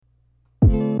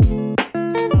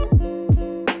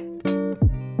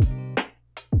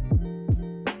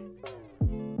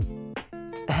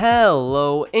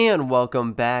Hello and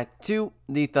welcome back to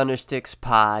the Thundersticks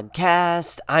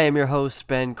podcast. I am your host,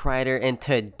 Ben Kreider, and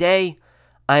today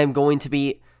I am going to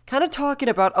be kind of talking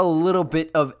about a little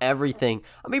bit of everything.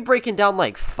 I'll be breaking down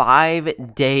like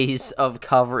 5 days of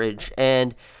coverage,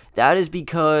 and that is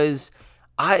because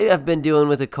I have been dealing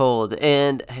with a cold,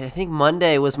 and I think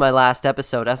Monday was my last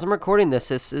episode. As I'm recording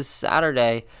this is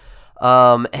Saturday.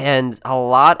 And a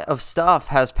lot of stuff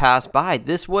has passed by.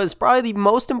 This was probably the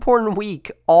most important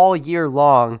week all year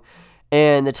long,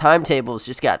 and the timetables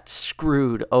just got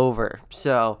screwed over.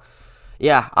 So,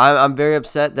 yeah, I'm very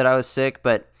upset that I was sick,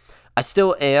 but I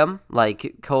still am.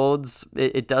 Like, colds,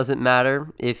 it doesn't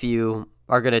matter if you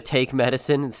are going to take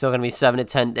medicine. It's still going to be 7 to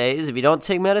 10 days. If you don't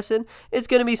take medicine, it's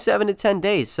going to be 7 to 10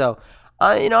 days. So,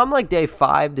 I'm like day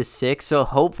 5 to 6, so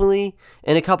hopefully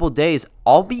in a couple days,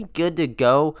 I'll be good to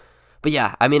go. But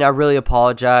yeah, I really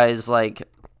apologize. Like,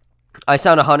 I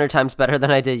sound 100 times better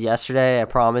than I did yesterday, I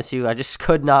promise you. I just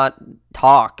could not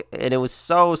talk, and it was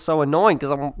so annoying because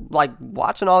I'm, like,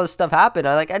 watching all this stuff happen.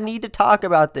 I need to talk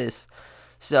about this.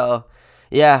 So,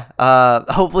 yeah,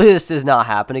 hopefully this does not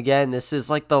happen again. This is,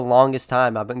 like, the longest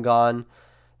time I've been gone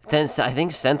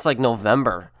since, like,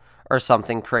 November or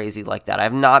something crazy like that. I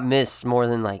have not missed more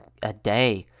than, like, a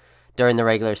day during the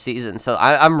regular season. So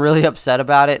I'm really upset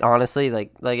about it, honestly.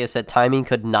 Like I said, timing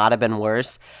could not have been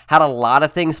worse. Had a lot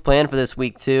of things planned for this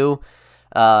week too,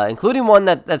 including one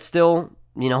that's still,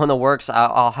 in the works.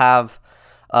 I'll have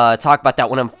talk about that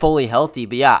when I'm fully healthy.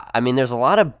 But yeah, there's a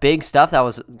lot of big stuff that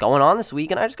was going on this week,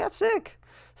 and I just got sick.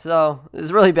 So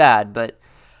it's really bad, but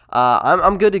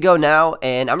I'm good to go now,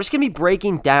 and I'm just going to be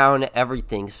breaking down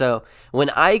everything. So when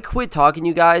I quit talking to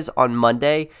you guys on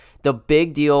Monday, the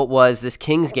big deal was this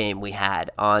Kings game we had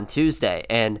on Tuesday,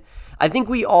 and I think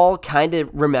we all kind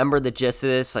of remember the gist of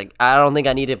this. Like, I don't think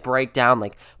I need to break down,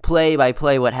 like, play by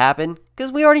play what happened,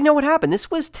 because we already know what happened.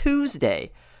 This was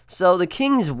Tuesday. So the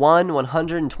Kings won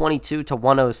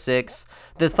 122-106.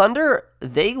 The Thunder,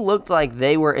 they looked like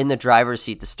they were in the driver's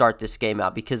seat to start this game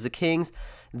out, because the Kings,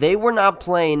 they were not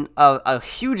playing a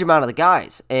huge amount of the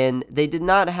guys, and they did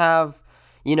not have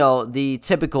the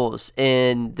typicals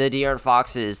in the De'Aaron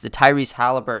Foxes, the Tyrese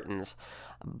Halliburtons.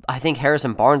 I think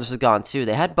Harrison Barnes was gone too.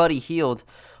 They had Buddy Hield,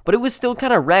 but it was still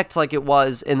kind of wrecked like it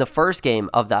was in the first game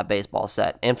of that baseball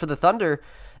set. And for the Thunder,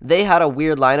 they had a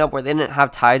weird lineup where they didn't have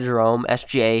Ty Jerome,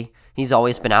 SGA. He's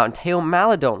always been out, and Teo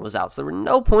Maledon was out. So there were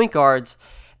no point guards.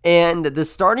 And the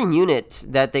starting unit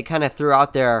that they kind of threw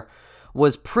out there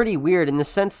was pretty weird in the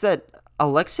sense that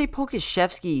Aleksej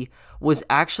Pokusevski was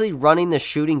actually running the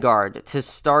shooting guard to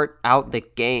start out the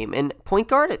game. And point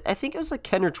guard, I think it was like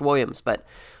Kenrich Williams, but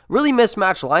really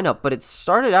mismatched lineup. But it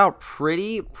started out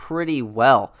pretty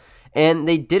well. And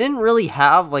they didn't really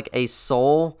have like a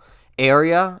sole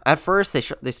area at first.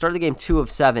 They started the game 2 of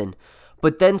 7.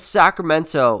 But then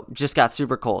Sacramento just got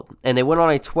super cold. And they went on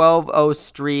a 12-0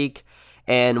 streak.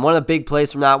 And one of the big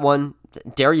plays from that one,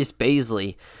 Darius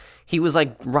Bazley, he was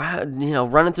like,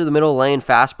 running through the middle lane,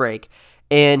 fast break,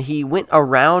 and he went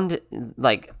around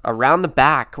the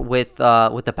back with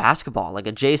the basketball, like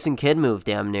a Jason Kidd move,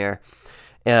 damn near.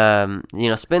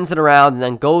 Spins it around and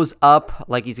then goes up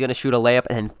like he's gonna shoot a layup,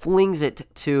 and then flings it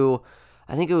to,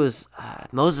 I think it was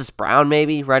Moses Brown,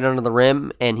 maybe right under the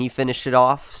rim, and he finished it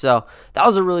off. So that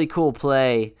was a really cool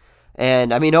play,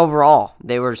 and overall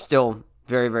they were still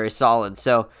very, very solid.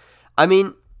 So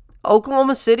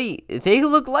Oklahoma City, they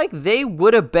looked like they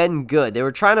would have been good. They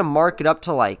were trying to mark it up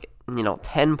to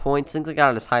 10 points. I think they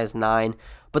got it as high as 9.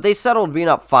 But they settled being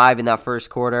up 5 in that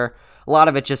first quarter. A lot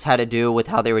of it just had to do with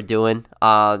how they were doing.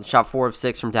 Shot 4 of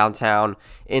 6 from downtown.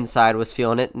 Inside was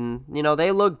feeling it. And,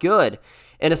 they looked good.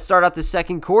 And to start out the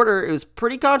second quarter, it was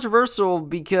pretty controversial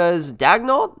because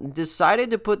Daigneault decided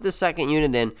to put the second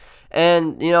unit in.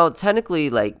 And,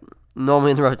 technically,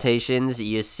 normally in the rotations,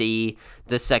 you see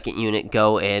the second unit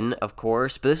go in, of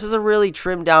course, but this is a really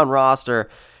trimmed down roster,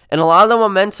 and a lot of the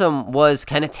momentum was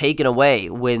kind of taken away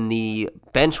when the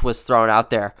bench was thrown out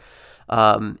there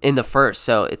in the first.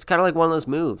 So it's kind of like one of those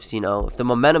moves, if the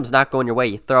momentum's not going your way,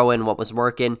 you throw in what was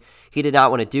working. He did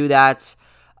not want to do that.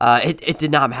 It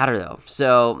did not matter, though.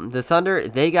 So the Thunder,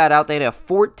 they got out. They had a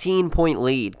 14-point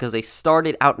lead because they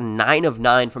started out 9 of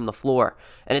 9 from the floor.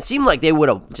 And it seemed like they would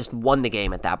have just won the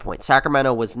game at that point.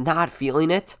 Sacramento was not feeling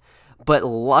it, but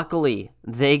luckily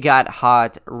they got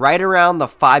hot right around the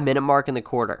 5-minute mark in the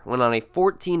quarter. Went on a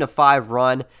 14-5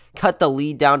 run, cut the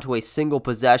lead down to a single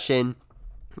possession,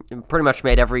 pretty much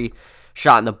made every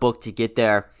shot in the book to get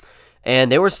there.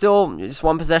 And they were still just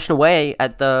one possession away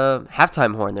at the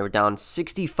halftime horn. They were down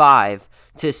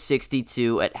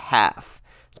 65-62 at half.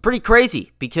 It's pretty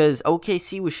crazy because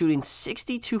OKC was shooting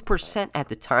 62% at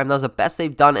the time. That was the best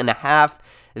they've done in a half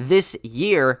this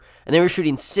year, and they were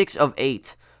shooting 6 of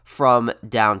 8 from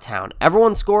downtown.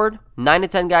 Everyone scored. 9 to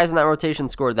 10 guys in that rotation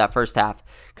scored that first half,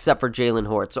 except for Jalen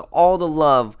Hort. So all the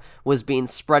love was being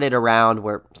spreaded around,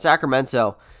 where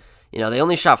Sacramento, they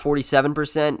only shot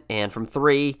 47%, and from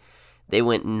 3, they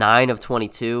went 9 of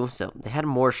 22, so they had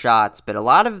more shots, but a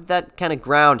lot of that kind of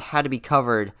ground had to be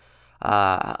covered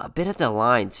a bit at the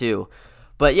line too.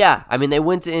 But yeah, they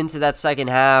went into that second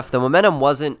half. The momentum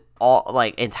wasn't all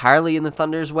entirely in the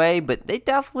Thunder's way, but they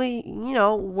definitely,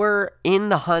 were in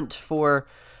the hunt for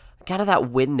kind of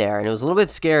that win there, and it was a little bit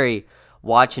scary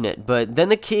watching it. But then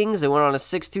the Kings, they went on a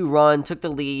 6-2 run, took the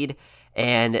lead,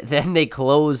 and then they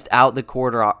closed out the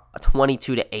quarter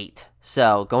 22-8.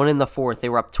 So going in the fourth, they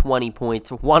were up 20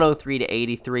 points,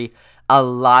 103-83. A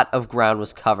lot of ground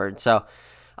was covered. So,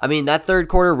 that third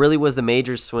quarter really was the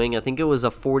major swing. I think it was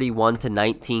a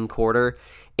 41-19 quarter,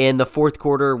 and the fourth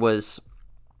quarter was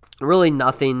really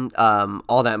nothing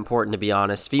all that important, to be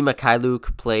honest. Svi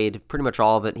Mykhailiuk played pretty much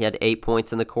all of it. He had 8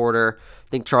 points in the quarter. I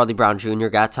think Charlie Brown Jr.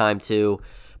 got time too.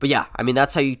 But yeah,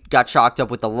 that's how you got chalked up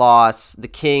with the loss. The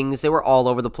Kings, they were all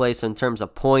over the place in terms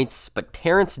of points, but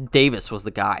Terrence Davis was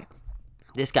the guy.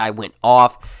 This guy went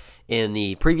off in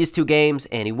the previous 2 games,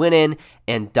 and he went in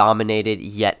and dominated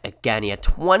yet again. He had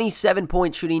 27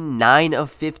 points, shooting 9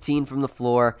 of 15 from the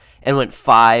floor, and went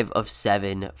 5 of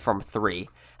 7 from 3.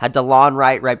 Had DeLon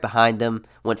Wright right behind him,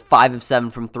 went 5 of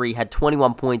 7 from 3, had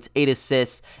 21 points, 8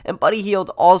 assists, and Buddy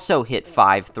Hield also hit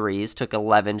 5 threes, took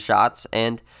 11 shots,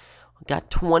 and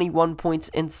got 21 points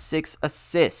and 6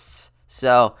 assists.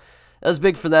 So that was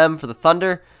big for them. For the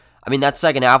Thunder, that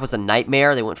second half was a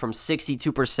nightmare. They went from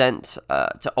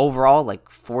 62% to overall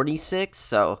 46.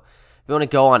 So if you want to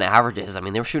go on averages,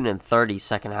 they were shooting in 30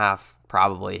 second half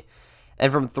probably.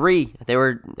 And from 3, they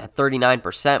were at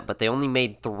 39%, but they only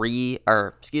made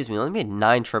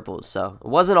 9 triples. So it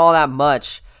wasn't all that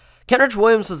much. Kenrich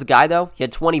Williams was the guy, though. He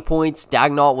had 20 points.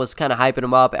 Daigneault was kind of hyping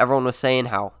him up. Everyone was saying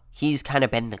how he's kind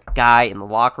of been the guy in the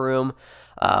locker room.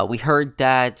 We heard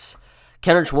that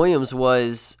Kenrich Williams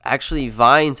was actually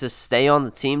vying to stay on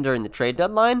the team during the trade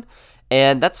deadline,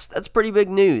 and that's pretty big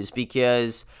news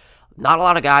because not a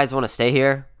lot of guys want to stay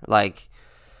here.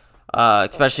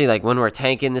 Especially when we're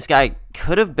tanking. This guy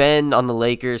could have been on the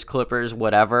Lakers, Clippers,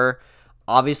 whatever.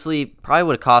 Obviously, probably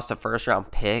would have cost a first-round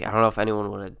pick. I don't know if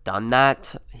anyone would have done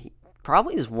that. He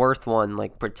probably is worth one,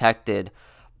 protected.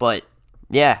 But,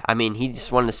 yeah, he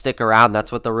just wanted to stick around.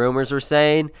 That's what the rumors were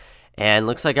saying. And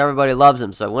looks like everybody loves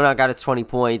him. So he went out, got his 20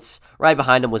 points. Right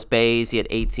behind him was Bays. He had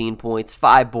 18 points,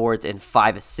 5 boards, and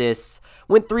 5 assists.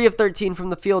 Went 3 of 13 from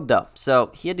the field, though.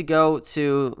 So he had to go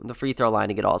to the free throw line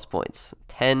to get all his points.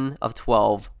 10 of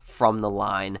 12 from the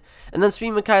line. And then Svi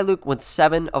Mykhailiuk went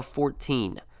 7 of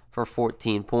 14 for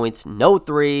 14 points. No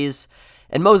threes.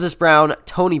 And Moses Brown,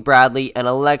 Tony Bradley, and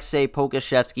Aleksej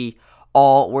Pokusevski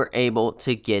all were able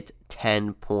to get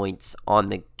 10 points on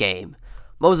the game.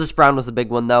 Moses Brown was the big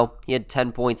one, though. He had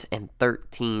 10 points and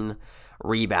 13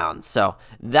 rebounds. So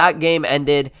that game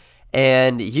ended,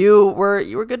 and you were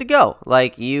good to go.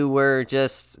 You were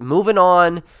just moving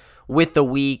on with the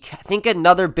week. I think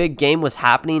another big game was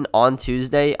happening on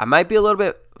Tuesday. I might be a little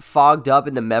bit fogged up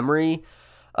in the memory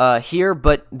here,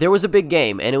 but there was a big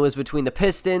game, and it was between the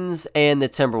Pistons and the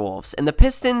Timberwolves. And the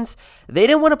Pistons, they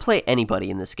didn't want to play anybody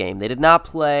in this game. They did not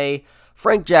play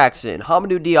Frank Jackson,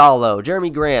 Hamidou Diallo, Jeremy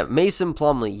Grant, Mason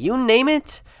Plumlee, you name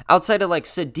it, outside of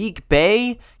Sadiq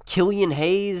Bey, Killian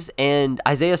Hayes, and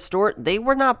Isaiah Stewart, they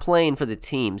were not playing for the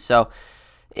team. So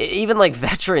even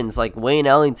veterans like Wayne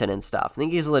Ellington and stuff, I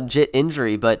think he's a legit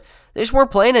injury, but they just weren't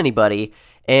playing anybody.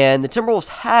 And the Timberwolves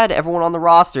had everyone on the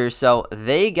roster, so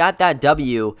they got that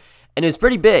W, and it was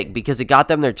pretty big because it got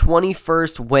them their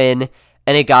 21st win,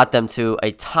 and it got them to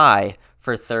a tie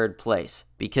for third place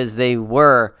because they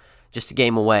were just a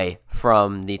game away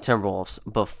from the Timberwolves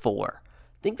before.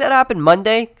 I think that happened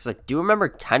Monday, because I do remember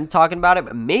kind of talking about it,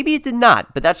 but maybe it did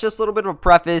not. But that's just a little bit of a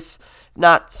preface.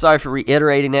 Not sorry for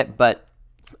reiterating it, but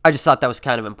I just thought that was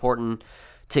kind of important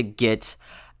to get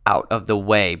out of the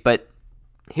way. But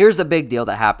here's the big deal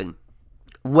that happened.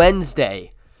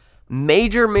 Wednesday,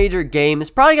 major game. This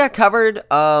probably got covered.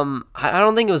 I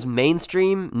don't think it was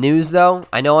mainstream news, though.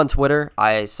 I know on Twitter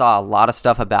I saw a lot of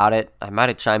stuff about it. I might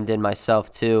have chimed in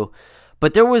myself, too.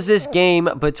 But there was this game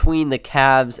between the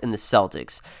Cavs and the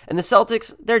Celtics. And the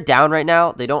Celtics, they're down right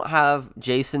now. They don't have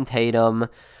Jason Tatum.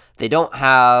 They don't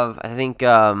have, I think,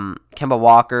 Kemba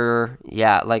Walker.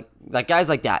 Yeah, like guys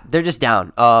like that. They're just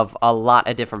down of a lot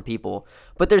of different people.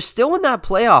 But they're still in that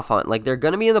playoff hunt. They're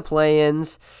going to be in the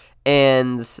play-ins.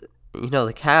 And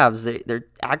the Cavs, they're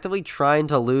actively trying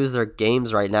to lose their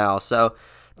games right now. So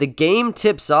the game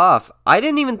tips off. I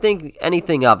didn't even think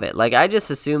anything of it. Like, I just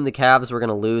assumed the Cavs were going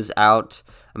to lose out.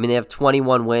 I mean, they have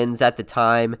 21 wins at the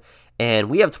time, and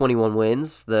we have 21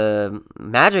 wins. The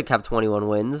Magic have 21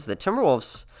 wins. The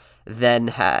Timberwolves then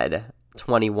had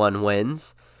 21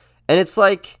 wins. And it's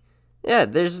like, yeah,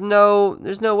 there's no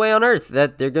way on earth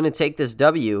that they're going to take this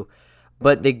W.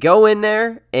 But they go in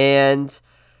there, and,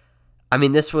 I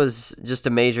mean, this was just a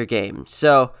major game.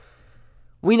 So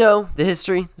we know the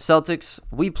history, the Celtics.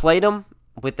 We played them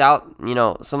without,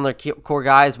 some of their core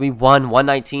guys. We won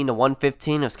 119 to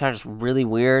 115. It was kind of just really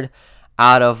weird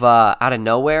out of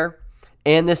nowhere.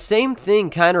 And the same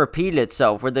thing kind of repeated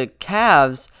itself, where the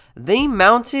Cavs, they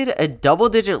mounted a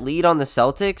double-digit lead on the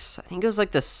Celtics. I think it was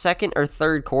like the second or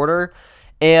third quarter,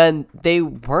 and they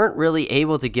weren't really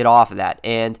able to get off of that.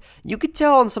 And you could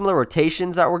tell on some of the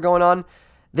rotations that were going on,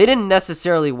 they didn't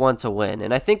necessarily want to win.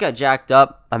 And I think I jacked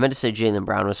up. I meant to say Jaylen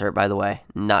Brown was hurt, by the way,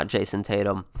 not Jason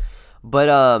Tatum. But,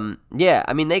 yeah,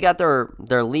 I mean, they got their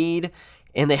lead,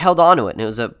 and they held on to it. And it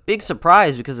was a big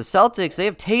surprise because the Celtics, they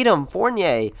have Tatum,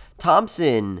 Fournier,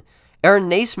 Thompson, Aaron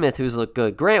Naismith, who's looked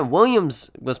good. Grant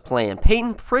Williams was playing.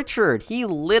 Peyton Pritchard, he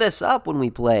lit us up when we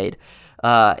played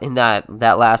in that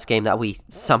last game that we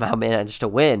somehow managed to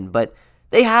win. But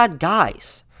they had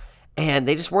guys, and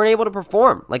they just weren't able to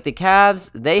perform. Like the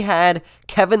Cavs, they had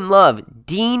Kevin Love,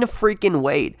 Dean freaking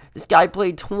Wade. This guy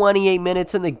played 28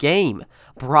 minutes in the game.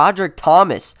 Broderick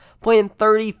Thomas playing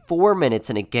 34 minutes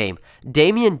in a game.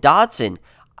 Damian Dotson,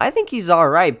 I think he's all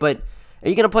right, but are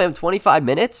you going to play him 25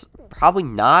 minutes? Probably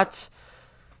not.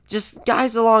 Just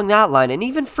guys along that line. And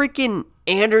even freaking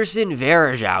Anderson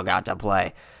Varejao got to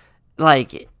play.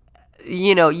 Like,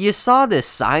 you saw this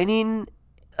signing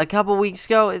a couple weeks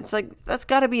ago. It's like, that's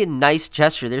got to be a nice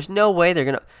gesture. There's no way they're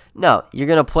going to... No, you're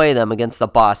going to play them against the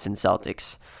Boston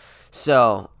Celtics.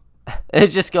 So, it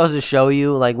just goes to show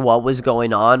you, like, what was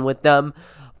going on with them.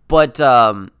 But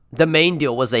the main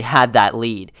deal was they had that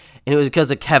lead, and it was because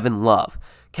of Kevin Love.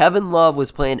 Kevin Love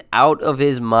was playing out of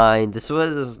his mind. This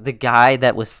was the guy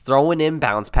that was throwing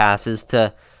inbounds passes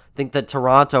to, I think, the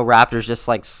Toronto Raptors, just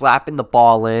like slapping the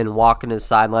ball in, walking to the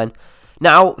sideline.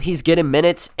 Now he's getting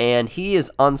minutes, and he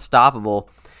is unstoppable.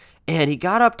 And he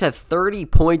got up to 30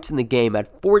 points in the game, had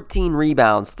 14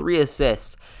 rebounds, 3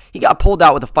 assists. He got pulled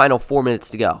out with the final 4 minutes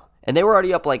to go. And they were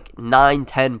already up like 9,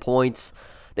 10 points.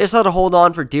 They just had to hold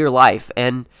on for dear life.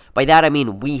 And by that, I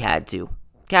mean we had to.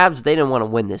 Cavs, they didn't want to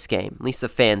win this game. At least the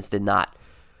fans did not.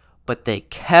 But they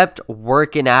kept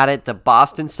working at it. The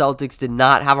Boston Celtics did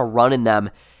not have a run in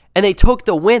them. And they took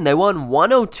the win. They won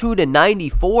 102 to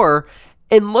 94.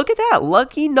 And look at that.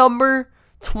 Lucky number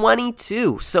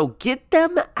 22. So get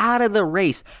them out of the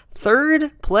race.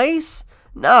 Third place?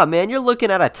 Nah, man, you're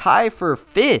looking at a tie for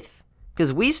fifth.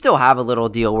 Because we still have a little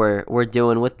deal we're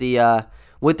doing with the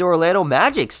Orlando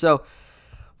Magic. So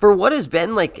for what has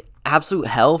been like absolute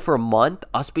hell for a month,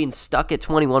 us being stuck at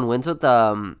 21 wins with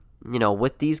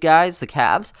with these guys, the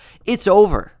Cavs, it's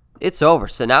over. It's over.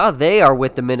 So now they are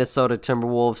with the Minnesota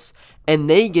Timberwolves, and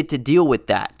they get to deal with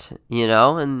that,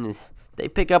 and they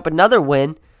pick up another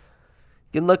win.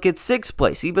 You can look at 6th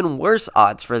place, even worse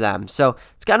odds for them. So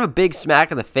it's kind of a big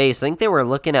smack in the face. I think they were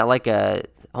looking at like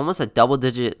almost a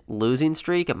double-digit losing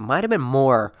streak. It might have been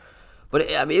more, but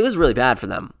it was really bad for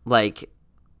them.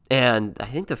 And I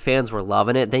think the fans were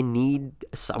loving it. They need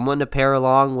someone to pair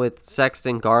along with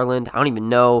Sexton, Garland. I don't even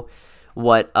know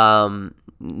what the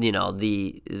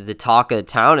talk of the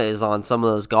town is on some of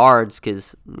those guards,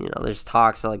 because there's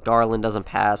talks like Garland doesn't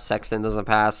pass, Sexton doesn't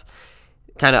pass.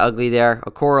 Kind of ugly there.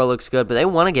 Okoro looks good, but they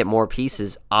want to get more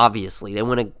pieces, obviously. They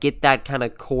want to get that kind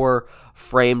of core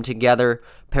frame together,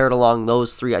 paired along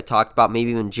those 3 I talked about,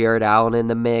 maybe even Jared Allen in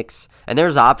the mix. And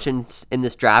there's options in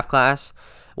this draft class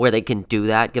where they can do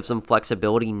that, give some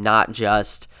flexibility, not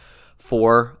just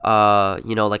for,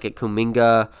 like a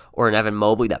Kuminga or an Evan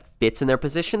Mobley that fits in their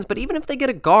positions, but even if they get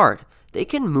a guard, they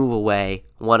can move away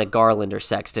one of Garland or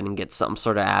Sexton and get some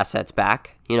sort of assets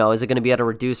back. Is it going to be at a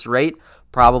reduced rate?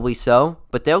 Probably so,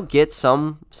 but they'll get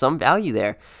some value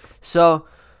there. So,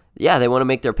 yeah, they want to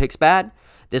make their picks bad.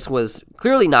 This was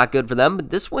clearly not good for them, but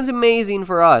this was amazing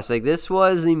for us. Like, this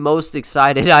was the most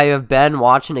excited I have been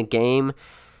watching a game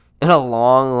in a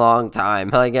long, long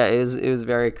time. Like, it was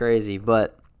very crazy.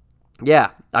 But,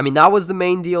 yeah, I mean, that was the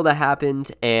main deal that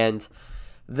happened. And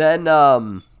then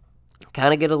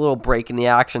kind of get a little break in the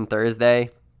action Thursday.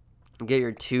 Get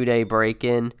your 2-day break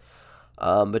in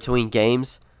between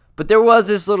games. But there was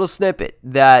this little snippet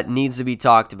that needs to be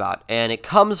talked about, and it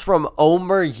comes from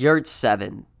Omer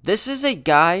Yurtseven. This is a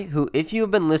guy who, if you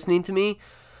have been listening to me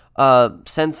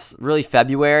since really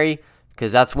February,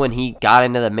 because that's when he got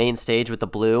into the main stage with the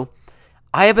Blue.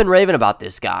 I have been raving about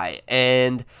this guy,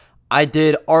 and I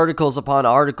did articles upon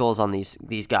articles on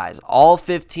these guys. All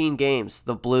 15 games,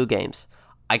 the Blue games,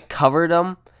 I covered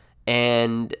them,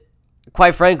 and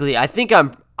quite frankly, I think I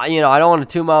don't want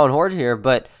to toot my own horn here,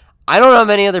 but I don't know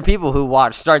many other people who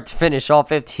watched start to finish all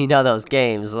 15 of those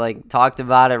games, like talked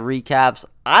about it, recaps.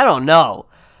 I don't know,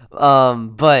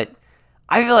 but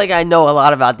I feel like I know a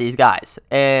lot about these guys,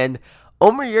 and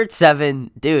Omer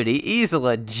Yurtseven, dude, he's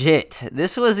legit.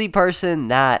 This was the person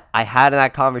that I had in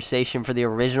that conversation for the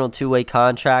original two-way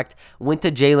contract. Went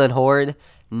to Jalen Horde,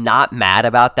 not mad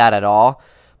about that at all.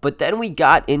 But then we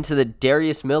got into the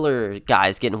Darius Miller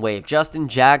guys getting waived, Justin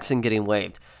Jackson getting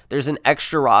waived. There's an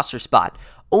extra roster spot.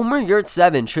 Omer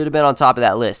Yurtseven should have been on top of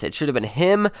that list. It should have been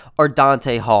him or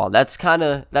Dante Hall. That's kind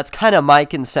of my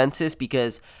consensus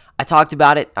because I talked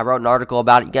about it. I wrote an article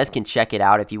about it. You guys can check it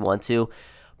out if you want to.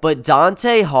 But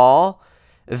Dante Hall,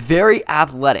 very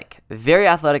athletic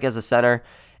as a center,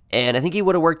 and I think he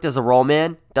would have worked as a roll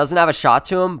man. Doesn't have a shot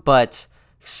to him, but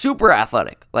super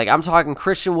athletic. Like, I'm talking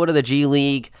Christian Wood of the G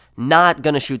League, not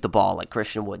going to shoot the ball like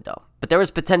Christian Wood, though. But there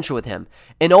was potential with him.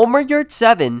 And Omer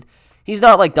Yurtseven, he's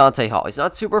not like Dante Hall. He's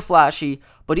not super flashy,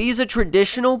 but he's a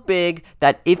traditional big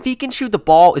that if he can shoot the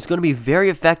ball is going to be very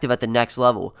effective at the next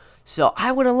level. So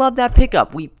I would have loved that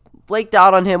pickup. We flaked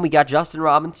out on him. We got Justin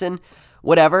Robinson.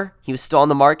 Whatever, he was still on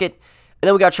the market, and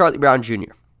then we got Charlie Brown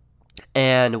Jr.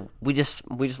 And we just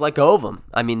let go of him.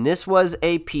 I mean, this was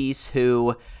a piece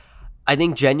who I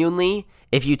think genuinely,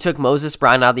 if you took Moses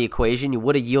Brown out of the equation, you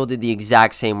would have yielded the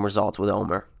exact same results with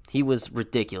Omer. He was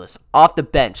ridiculous. Off the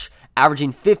bench,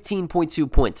 averaging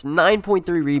 15.2 points, 9.3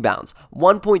 rebounds,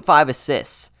 1.5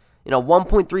 assists,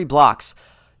 1.3 blocks,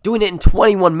 doing it in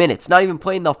 21 minutes, not even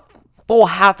playing the full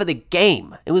half of the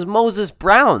game. It was Moses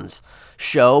Brown's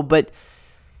show, but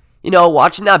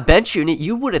watching that bench unit,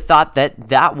 you would have thought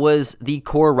that was the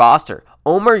core roster.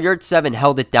 Omer Yurtseven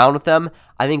held it down with them.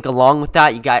 I think along with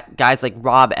that, you got guys like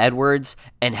Rob Edwards,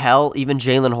 and hell, even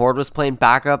Jalen Horde was playing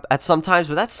backup at some times,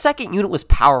 but that second unit was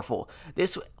powerful.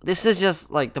 This is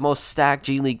just like the most stacked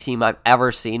G League team I've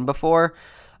ever seen before,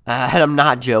 and I'm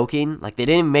not joking. Like, they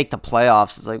didn't even make the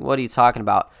playoffs. It's like, what are you talking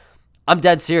about? I'm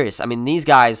dead serious. I mean, these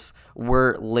guys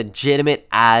were legitimate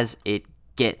as it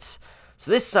gets. So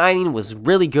this signing was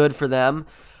really good for them.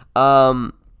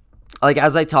 As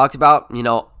I talked about,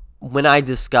 when I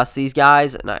discuss these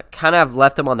guys, and I kind of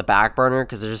left them on the back burner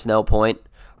because there's no point,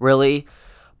 really.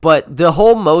 But the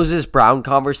whole Moses Brown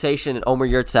conversation and Omer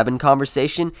Yurtseven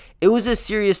conversation, it was a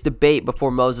serious debate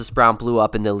before Moses Brown blew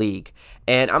up in the league.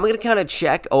 And I'm going to kind of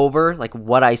check over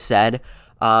what I said.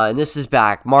 And this is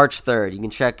back March 3rd. You can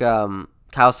check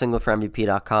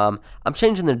KyleSingler4MVP.com. I'm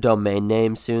changing the domain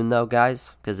name soon, though,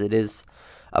 guys, because it is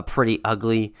a pretty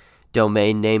ugly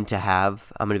domain name to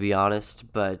have, I'm going to be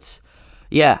honest. But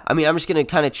yeah, I mean, I'm just going to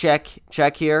kind of check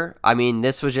here. I mean,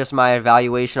 this was just my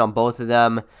evaluation on both of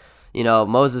them.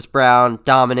 Moses Brown,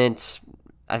 dominant.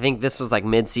 I think this was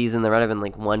mid-season. There might have been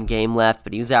one game left,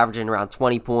 but he was averaging around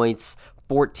 20 points,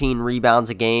 14 rebounds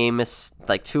a game,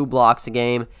 2 blocks a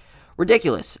game.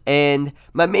 Ridiculous. And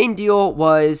my main deal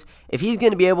was if he's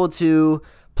going to be able to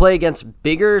play against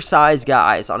bigger size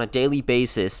guys on a daily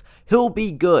basis, he'll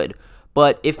be good.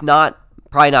 But if not,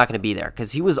 probably not going to be there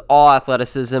because he was all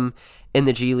athleticism in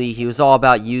the G League. He was all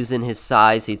about using his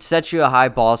size. He'd set you a high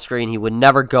ball screen. He would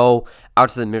never go out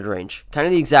to the mid-range. Kind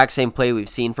of the exact same play we've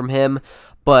seen from him.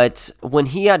 But when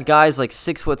he had guys like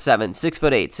 6'7",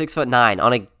 6'8", 6'9"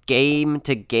 on a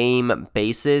game-to-game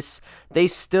basis, they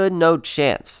stood no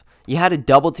chance. You had to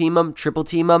double team them, triple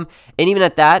team them, and even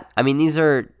at that, I mean, these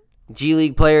are G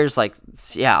League players.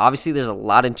 Obviously there's a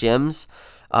lot of gyms,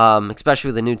 especially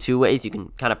with the new two-ways. You can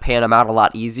kind of pan them out a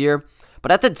lot easier.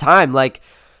 But at the time,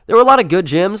 there were a lot of good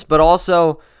gyms, but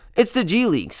also it's the G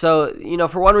League. So,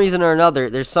 for one reason or another,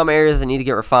 there's some areas that need to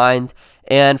get refined.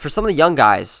 And for some of the young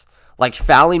guys,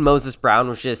 fouling Moses Brown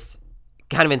was just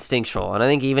kind of instinctual. And I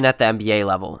think even at the NBA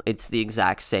level, it's the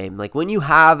exact same. When you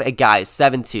have a guy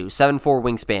 7'2", 7'4"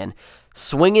 wingspan,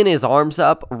 swinging his arms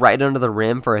up right under the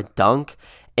rim for a dunk,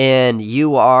 and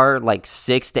you are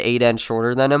 6 to 8 inches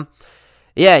shorter than him,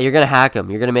 yeah, you're going to hack him.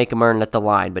 You're going to make him earn at the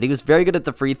line. But he was very good at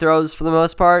the free throws for the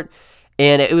most part.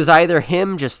 And it was either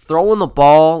him just throwing the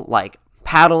ball,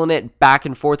 paddling it back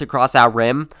and forth across that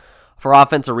rim for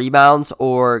offensive rebounds,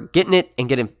 or getting it and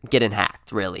getting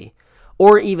hacked, really.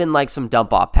 Or even some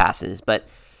dump-off passes. But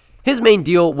his main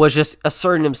deal was just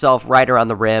asserting himself right around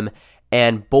the rim.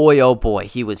 And boy, oh boy,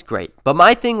 he was great. But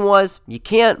my thing was, you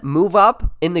can't move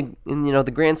up in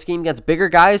the grand scheme against bigger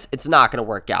guys. It's not going to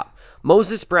work out.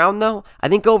 Moses Brown, though, I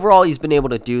think overall he's been able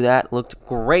to do that. Looked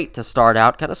great to start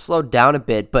out, kind of slowed down a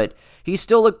bit, but he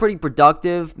still looked pretty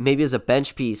productive, maybe as a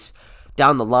bench piece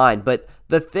down the line. But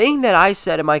the thing that I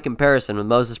said in my comparison with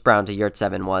Moses Brown to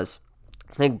Yurtseven was,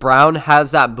 I think Brown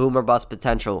has that boom or bust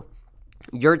potential.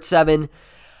 Yurtseven,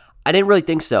 I didn't really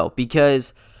think so,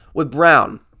 because with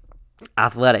Brown,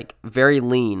 athletic, very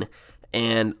lean,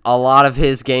 and a lot of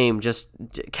his game just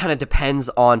kind of depends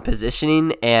on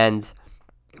positioning and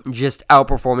just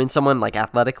outperforming someone like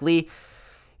athletically.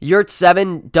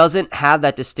 Yurtseven doesn't have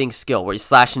that distinct skill where he's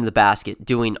slashing to the basket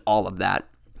doing all of that.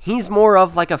 He's more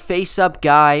of like a face-up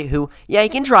guy who, yeah, he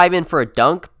can drive in for a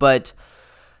dunk, but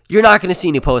you're not going to see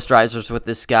any posterizers with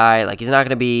this guy. Like, he's not going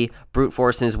to be brute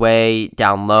forcing his way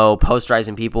down low,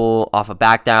 posterizing people off of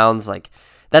back downs. Like,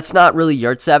 that's not really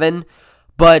Yurtseven.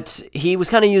 But he was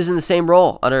kind of using the same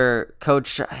role under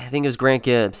Coach, I think it was Grant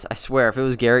Gibbs. I swear, if it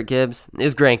was Garrett Gibbs, it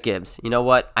was Grant Gibbs. You know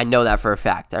what? I know that for a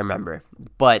fact. I remember.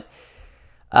 But,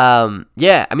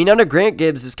 yeah, I mean, under Grant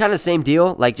Gibbs, it's kind of the same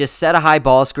deal. Like, just set a high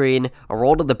ball screen, a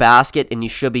roll to the basket, and you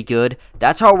should be good.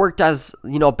 That's how it worked as,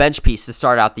 a bench piece to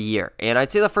start out the year. And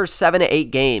I'd say the first 7 to 8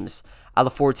 games out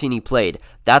of the 14 he played,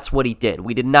 that's what he did.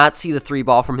 We did not see the 3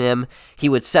 ball from him. He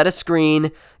would set a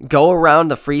screen, go around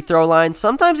the free throw line.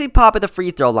 Sometimes he'd pop at the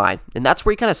free throw line, and that's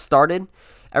where he kind of started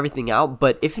everything out.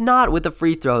 But if not with the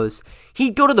free throws,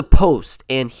 he'd go to the post,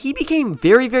 and he became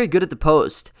very, very good at the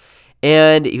post.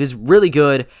 And he was really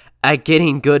good at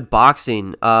getting good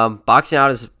boxing out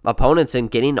his opponents and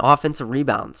getting offensive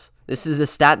rebounds. This is a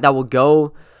stat that will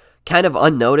go kind of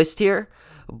unnoticed here.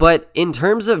 But in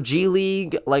terms of G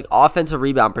League, like, offensive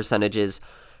rebound percentages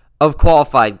of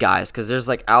qualified guys, because there's,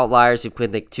 like, outliers who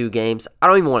played, like, 2 games. I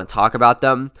don't even want to talk about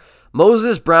them.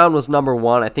 Moses Brown was number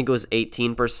 1. I think it was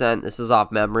 18%. This is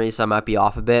off memory, so I might be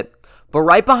off a bit. But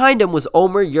right behind him was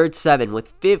Omer Yurtseven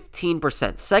with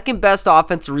 15%. Second best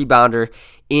offensive rebounder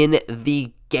in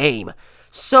the game.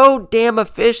 So damn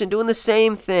efficient, doing the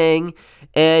same thing,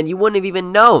 and you wouldn't have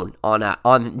even known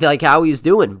on like how he was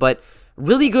doing. But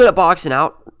really good at boxing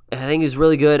out. I think he was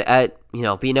really good at,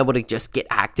 being able to just get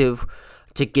active,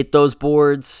 to get those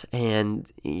boards,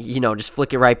 and, just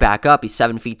flick it right back up. He's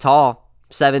 7 feet tall,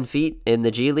 7 feet in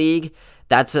the G League.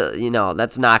 That's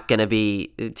that's not going to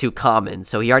be too common.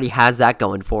 So he already has that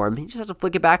going for him. He just has to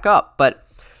flick it back up. But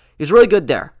he's really good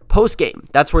there. Post game,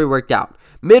 that's where he worked out.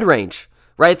 Mid-range,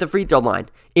 right at the free throw line,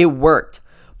 it worked.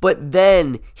 But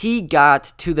then he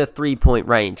got to the 3-point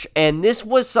range. And this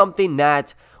was something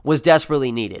that was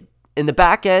desperately needed. In the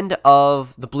back end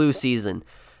of the Blue season,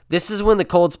 this is when the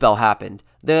cold spell happened.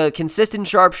 The consistent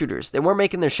sharpshooters, they weren't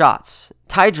making their shots.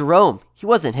 Ty Jerome, he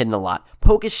wasn't hitting a lot.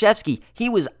 Pokashevsky, he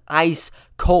was ice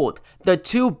cold. The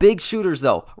 2 big shooters,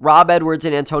 though, Rob Edwards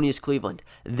and Antonius Cleveland,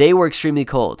 they were extremely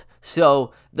cold.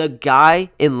 So the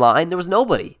guy in line, there was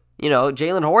nobody.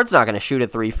 Jalen Hord's not going to shoot a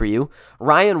 3 for you.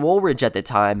 Ryan Woolridge at the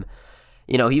time,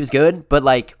 he was good, but,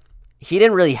 like, he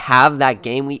didn't really have that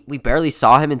game. We barely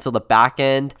saw him until the back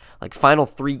end, like, final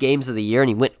 3 games of the year, and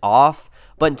he went off.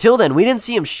 But until then, we didn't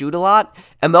see him shoot a lot,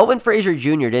 and Melvin Frazier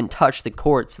Jr. didn't touch the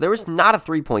court, so there was not a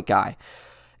 3-point guy.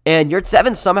 And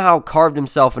Yurtseven somehow carved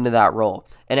himself into that role,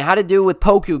 and it had to do with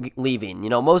Poku leaving,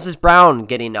 Moses Brown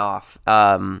getting off,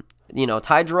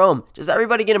 Ty Jerome, just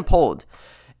everybody getting pulled.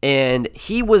 And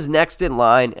he was next in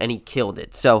line, and he killed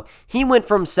it. So he went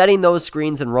from setting those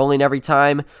screens and rolling every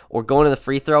time, or going to the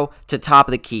free throw, to top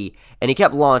of the key, and he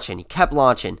kept launching.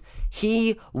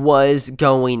 He was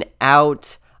going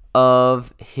out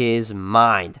of his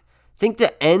mind. I think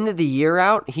to end the year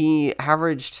out, he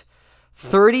averaged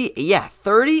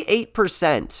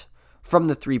 38% from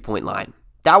the 3-point line.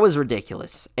 That was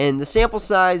ridiculous. And the sample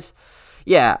size,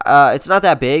 it's not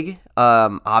that big,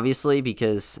 obviously,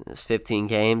 because it's 15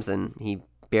 games and he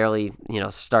barely,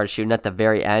 started shooting at the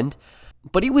very end.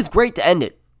 But he was great to end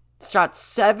it. Shot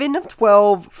 7 of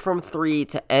 12 from 3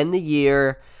 to end the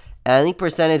year. And I think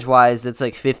percentage-wise, it's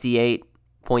like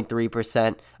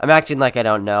 58.3%. I'm acting like I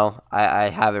don't know. I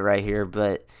have it right here.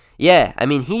 But, yeah, I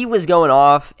mean, he was going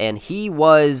off, and he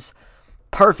was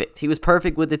perfect. He was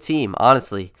perfect with the team,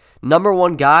 honestly. Number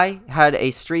 1 guy had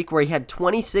a streak where he had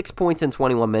 26 points in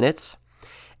 21 minutes.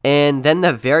 And then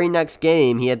the very next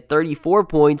game, he had 34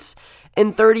 points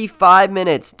in 35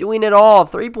 minutes, doing it all.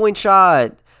 3-point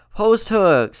shot, post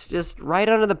hooks, just right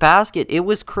under the basket. It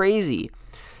was crazy.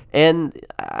 And,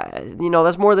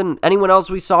 that's more than anyone else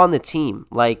we saw on the team.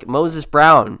 Like Moses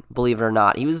Brown, believe it or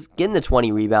not. He was getting the 20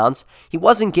 rebounds. He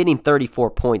wasn't getting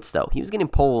 34 points, though. He was getting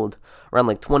pulled around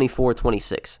like 24,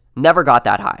 26. Never got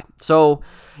that high. So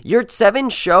Yurtseven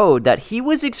showed that he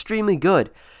was extremely good.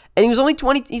 And he's only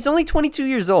 22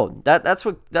 years old. That's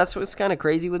what's kind of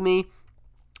crazy with me.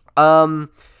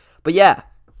 But yeah,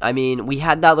 I mean, we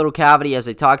had that little cavity as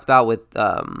I talked about with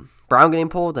Brown getting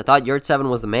pulled. I thought Yurtseven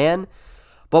was the man,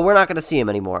 but we're not going to see him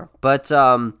anymore. But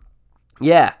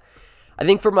yeah, I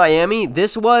think for Miami,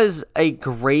 this was a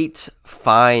great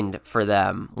find for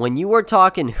them. When you were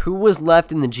talking who was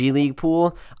left in the G League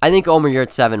pool, I think Omer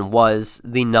Yurtseven was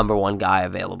the number one guy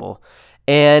available.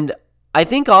 And I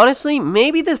think, honestly,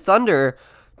 maybe the Thunder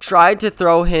tried to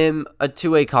throw him a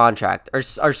two-way contract or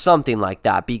something like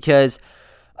that because,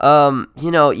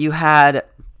 you had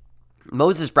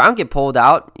Moses Brown get pulled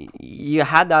out. You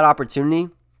had that opportunity,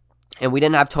 and we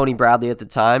didn't have Tony Bradley at the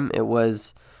time. It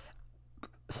was,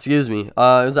 it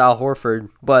was Al Horford.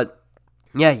 But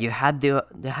yeah, you had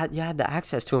the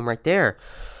access to him right there,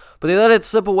 but they let it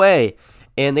slip away,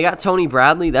 and they got Tony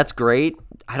Bradley. That's great.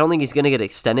 I don't think he's gonna get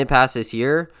extended past this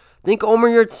year. I think Omer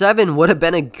Yurtseven would have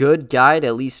been a good guy to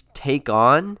at least take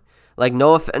on. Like,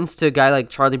 no offense to a guy like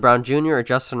Charlie Brown Jr. or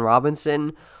Justin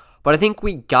Robinson, but I think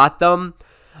we got them.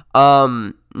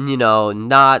 Not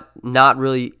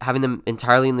really having them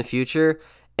entirely in the future.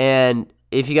 And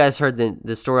if you guys heard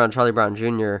the story on Charlie Brown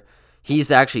Jr., he's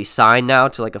actually signed now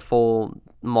to like a full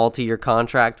multi-year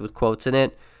contract with quotes in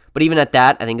it. But even at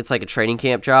that, I think it's like a training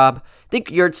camp job. I think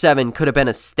Yurtseven could have been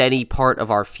a steady part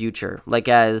of our future, like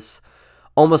as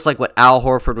almost like what Al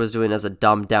Horford was doing as a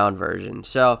dumbed down version.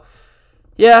 So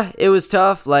yeah, it was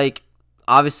tough. Like,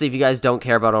 obviously, if you guys don't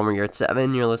care about Omer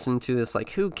Yurtseven, you're listening to this,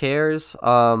 like, who cares?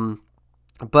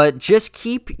 But just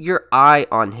keep your eye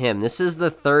on him. This is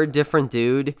the third different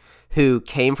dude who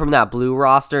came from that blue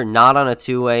roster, not on a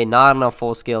two-way, not on a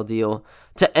full-scale deal,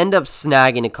 to end up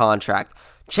snagging a contract.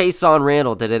 Chason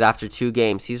Randall did it after 2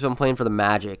 games. He's been playing for the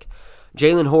Magic.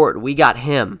 Jalen Hort, we got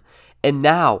him. And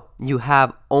now you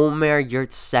have Omer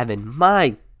Yurtseven.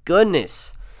 My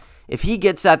goodness. If he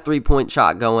gets that three-point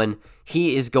shot going,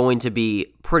 he is going to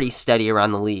be pretty steady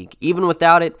around the league. Even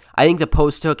without it, I think the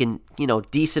post hook and,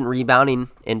 decent rebounding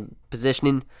and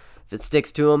positioning, if it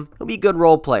sticks to him, he'll be a good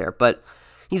role player. But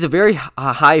he's a very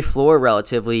high floor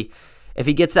relatively. If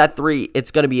he gets that three,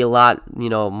 it's going to be a lot,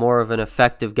 more of an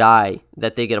effective guy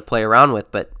that they get to play around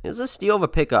with. But it was a steal of a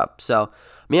pickup. So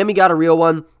Miami got a real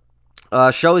one.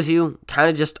 Shows you kind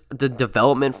of just the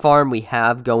development farm we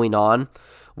have going on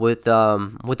with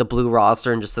the blue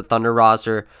roster and just the Thunder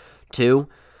roster too.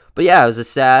 But yeah,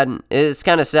 it's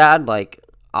kind of sad. Like,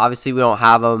 obviously we don't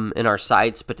have him in our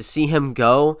sights, but to see him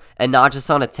go and not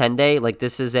just on a 10-day, like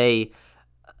this is I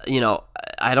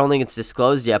don't think it's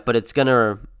disclosed yet, but it's going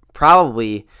to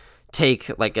probably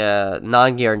take like a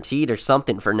non-guaranteed or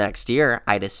something for next year,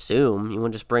 I'd assume. You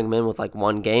wouldn't just bring him in with like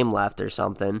 1 game left or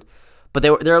something. But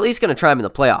they're at least going to try him in the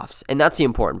playoffs, and that's the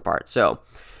important part. So,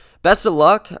 best of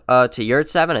luck to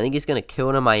Yurtseven. I think he's going to kill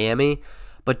it in Miami.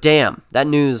 But damn, that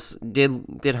news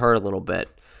did hurt a little bit.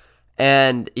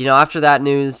 And, after that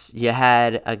news, you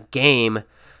had a game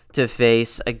to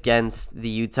face against the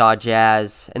Utah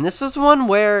Jazz. And this was one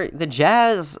where the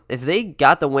Jazz, if they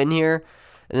got the win here,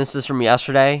 and this is from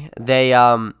yesterday, they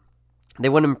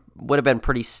would have been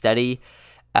pretty steady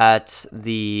at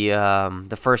the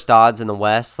first odds in the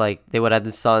West. Like, they would have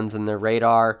the Suns in their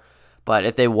radar, but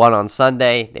if they won on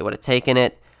Sunday, they would have taken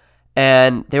it,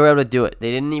 and they were able to do it. They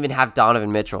didn't even have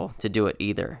Donovan Mitchell to do it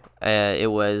either.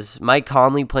 It was Mike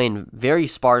Conley playing very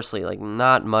sparsely, like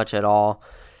not much at all.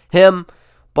 Him,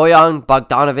 Bojan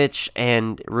Bogdanovic,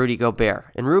 and Rudy Gobert.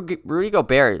 And Rudy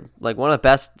Gobert, like one of the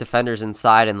best defenders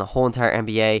inside in the whole entire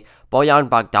NBA. Bojan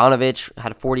Bogdanovic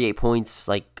had 48 points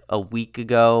like a week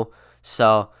ago.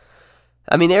 So,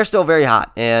 I mean, they're still very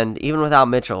hot, and even without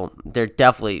Mitchell, they're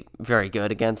definitely very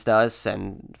good against us.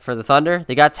 And for the Thunder,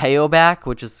 they got Teo back,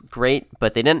 which is great,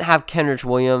 but they didn't have Kenrich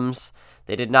Williams.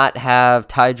 They did not have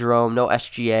Ty Jerome, no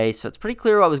SGA, so it's pretty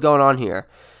clear what was going on here.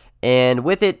 And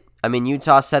with it, I mean,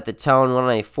 Utah set the tone, went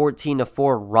on a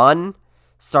 14-4 run,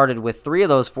 started with 3 of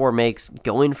those 4 makes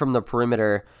going from the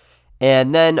perimeter.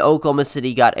 And then Oklahoma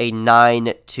City got a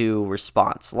 9-2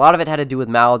 response. A lot of it had to do with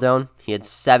Maladone. He had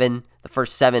the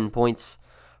first 7 points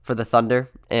for the Thunder.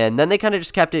 And then they kind of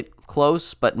just kept it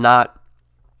close, but not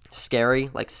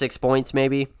scary, like 6 points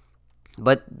maybe.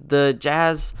 But the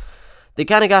Jazz, they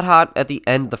kind of got hot at the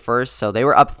end of the first, so they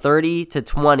were up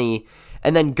 30-20.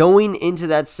 And then going into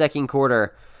that second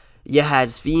quarter, you had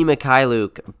Svi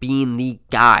Mikhailuk being the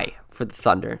guy for the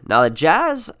Thunder. Now, the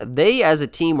Jazz, they as a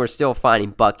team were still finding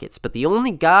buckets, but the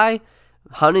only guy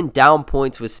hunting down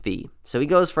points was Svi. So he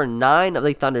goes for 9 of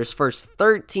the Thunder's first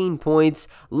 13 points,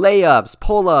 layups,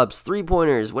 pull-ups,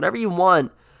 three-pointers, whatever you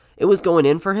want. It was going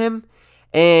in for him,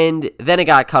 and then it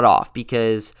got cut off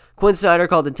because Quinn Snyder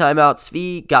called the timeout.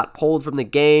 Svi got pulled from the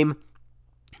game,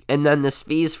 And then the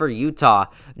speeds for Utah,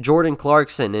 Jordan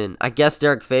Clarkson and I guess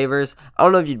Derek Favors. I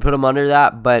don't know if you'd put him under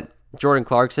that, but Jordan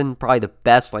Clarkson, probably the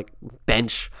best like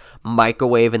bench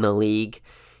microwave in the league.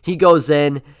 He goes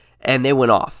in and they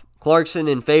went off. Clarkson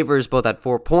and Favors both had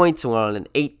 4 points and went on an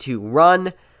 8-2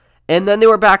 run. And then they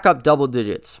were back up double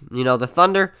digits. The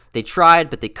Thunder, they tried,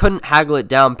 but they couldn't haggle it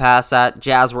down past that.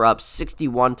 Jazz were up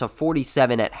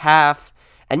 61-47 at half.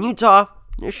 And Utah,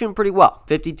 they're shooting pretty well.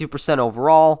 52%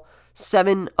 overall,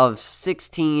 7 of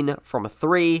 16 from a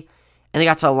 3. And they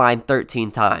got to the line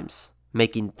 13 times,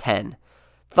 making 10.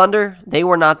 Thunder, they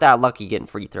were not that lucky getting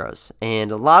free throws.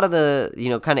 And a lot of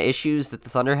the, kind of issues that the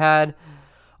Thunder had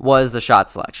was the shot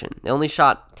selection. They only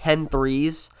shot 10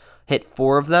 threes, hit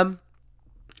 4 of them.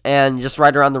 And just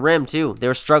right around the rim, too. They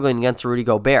were struggling against Rudy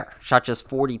Gobert. Shot just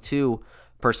 42%.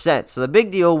 So the big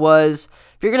deal was,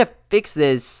 if you're going to fix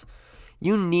this,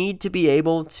 you need to be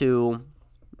able to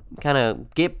kind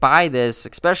of get by this,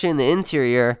 especially in the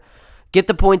interior, get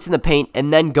the points in the paint,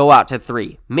 and then go out to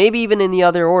 3. Maybe even in the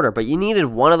other order, but you needed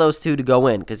one of those two to go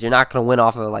in because you're not going to win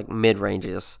off of like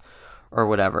mid-ranges or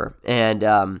whatever.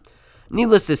 And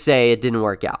needless to say, it didn't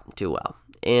work out too well.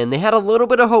 And they had a little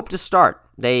bit of hope to start.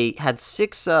 They had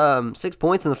 6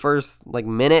 points in the first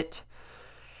minute,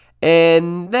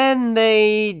 and then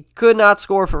they could not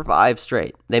score for 5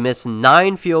 straight. They missed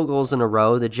 9 field goals in a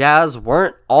row. The Jazz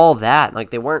weren't all that.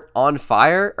 They weren't on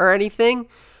fire or anything,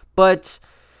 but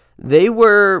they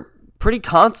were pretty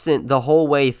constant the whole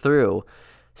way through.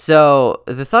 So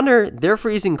the Thunder, they're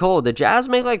freezing cold. The Jazz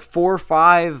make 4 or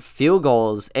 5 field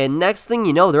goals, and next thing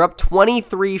you know, they're up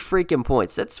 23 freaking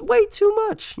points. That's way too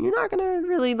much. You're not gonna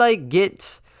really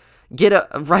get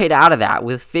right out of that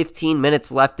with 15 minutes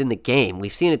left in the game.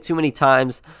 We've seen it too many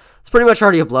times. It's pretty much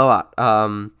already a blowout.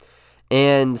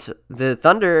 And the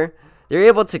Thunder, they're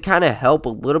able to kind of help a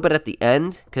little bit at the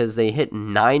end because they hit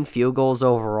 9 field goals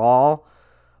overall.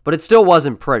 But it still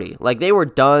wasn't pretty. They were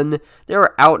done. They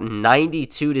were out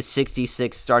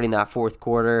 92-66 starting that fourth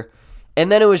quarter.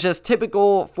 And then it was just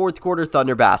typical fourth quarter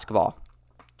Thunder basketball.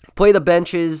 Play the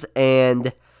benches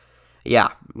and,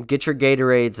 get your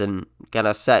Gatorades and kind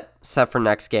of set for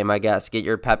next game, I guess. Get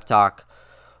your pep talk.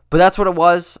 But that's what it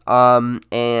was.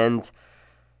 And,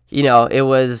 it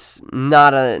was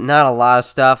not a lot of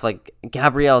stuff.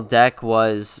 Gabriel Deck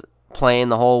was playing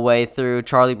the whole way through.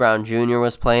 Charlie Brown Jr.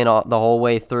 was playing the whole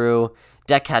way through.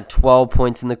 Deck had 12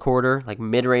 points in the quarter,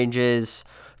 mid-ranges,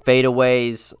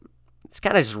 fadeaways. It's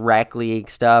kind of just rec league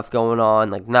stuff going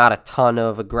on, not a ton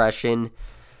of aggression.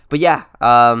 But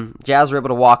Jazz were able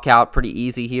to walk out pretty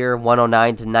easy here,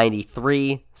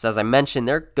 109-93. So as I mentioned,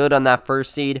 they're good on that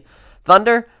first seed.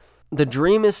 Thunder, the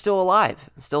dream is still alive.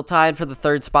 Still tied for the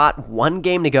 3rd spot. 1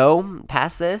 game to go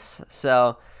past this.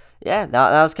 So that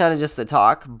was kind of just the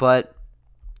talk, but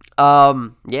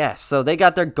so they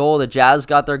got their goal, the Jazz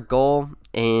got their goal,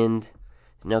 and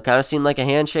kind of seemed like a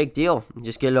handshake deal.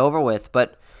 Just get it over with.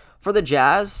 But for the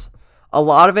Jazz, a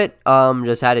lot of it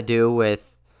just had to do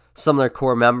with some of their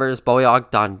core members.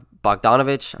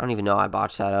 Bogdanovic, I don't even know I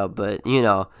botched that up, but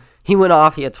he went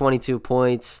off, he had 22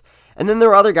 points. And then there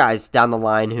were other guys down the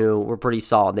line who were pretty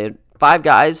solid. They had 5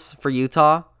 guys for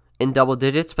Utah in double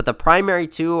digits, but the primary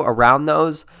 2 around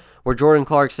those were Jordan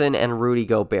Clarkson and Rudy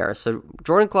Gobert. So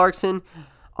Jordan Clarkson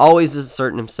always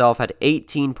asserting himself, had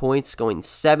 18 points, going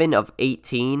 7 of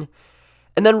 18.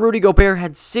 And then Rudy Gobert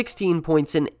had 16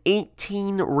 points and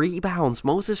 18 rebounds.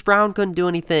 Moses Brown couldn't do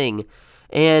anything.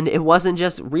 And it wasn't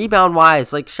just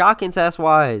rebound-wise, shot and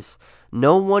test-wise.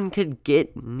 No one could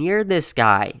get near this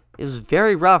guy. It was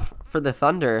very rough for the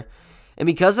Thunder. And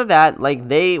because of that,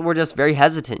 they were just very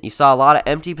hesitant. You saw a lot of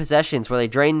empty possessions where they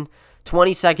drained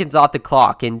 20 seconds off the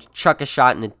clock and chuck a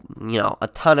shot in a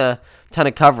ton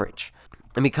of coverage.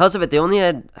 And because of it, they only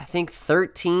had, I think,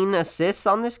 13 assists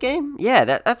on this game. Yeah,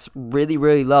 that's really,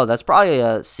 really low. That's probably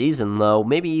a season low,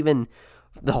 maybe even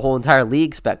the whole entire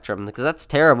league spectrum, because that's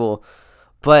terrible.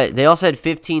 But they also had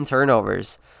 15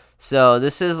 turnovers. So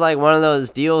this is one of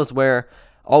those deals where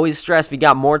always stress, if you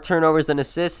got more turnovers than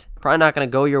assists, probably not going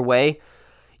to go your way.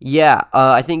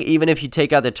 I think even if you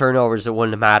take out the turnovers, it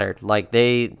wouldn't have mattered.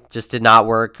 They just did not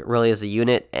work really as a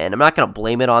unit, and I'm not going to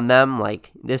blame it on them.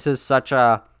 This is such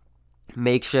a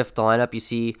makeshift lineup you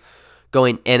see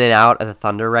going in and out of the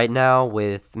Thunder right now,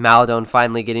 with Maladon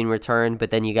finally getting returned, but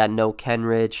then you got no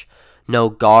Kenrich, no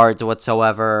guards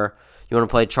whatsoever. You want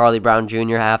to play Charlie Brown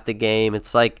Jr. half the game.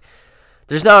 It's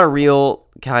there's not a real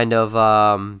kind of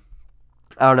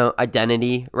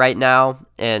identity right now.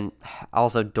 And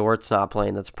also Dort's not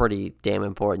playing. That's pretty damn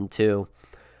important too.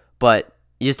 But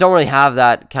you just don't really have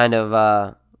that kind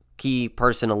of key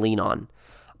person to lean on,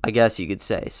 I guess you could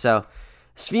say. So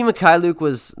Svi Mikhailuk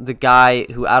was the guy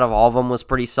who, out of all of them, was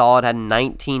pretty solid. Had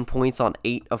 19 points on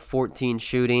 8 of 14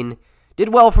 shooting.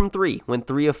 Did well from 3. Went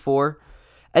 3 of 4.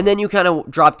 And then you kind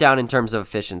of drop down in terms of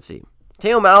efficiency.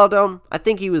 Theo Maledon, I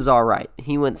think he was all right.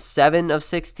 He went 7 of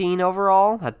 16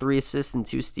 overall. Had 3 assists and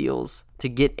 2 steals to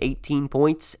get 18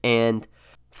 points. And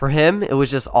for him, it was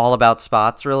just all about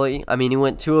spots, really. I mean, he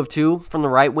went 2 of 2 from the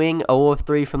right wing, 0 of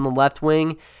 3 from the left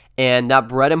wing. And that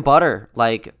bread and butter,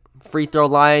 like free throw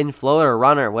line, floater,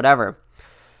 runner, whatever,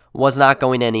 was not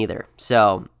going in either.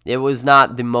 So it was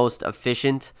not the most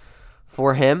efficient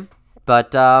for him.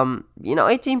 But,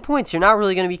 18 points, you're not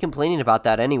really going to be complaining about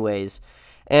that anyways.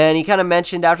 And he kind of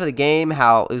mentioned after the game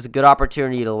how it was a good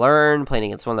opportunity to learn, playing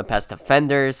against one of the best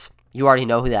defenders. You already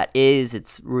know who that is.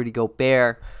 It's Rudy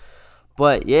Gobert.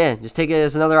 But, yeah, just take it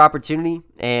as another opportunity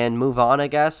and move on, I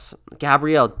guess.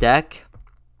 Gabriel Deck,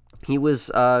 he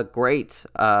was great.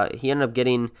 He ended up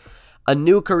getting a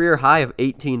new career high of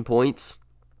 18 points.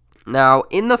 Now,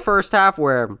 in the first half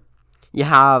where you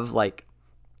have,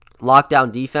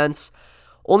 lockdown defense,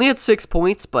 only at 6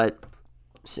 points, but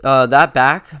that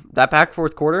back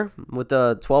fourth quarter with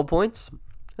the 12 points,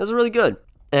 that was really good.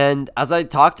 And as I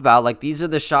talked about, these are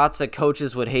the shots that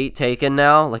coaches would hate taking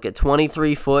now, like a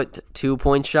 23-foot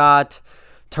 2-point shot,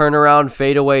 turnaround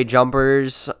fadeaway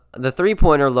jumpers. The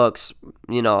 3-pointer looks,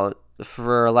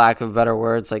 for lack of better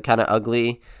words, kind of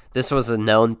ugly. This was a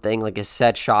known thing, a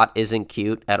set shot isn't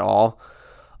cute at all.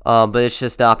 But it's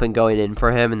just not been going in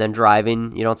for him. And then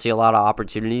driving, you don't see a lot of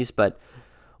opportunities. But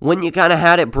when you kind of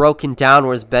had it broken down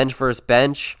where it's bench versus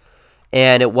bench,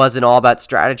 and it wasn't all about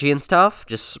strategy and stuff,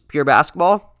 just pure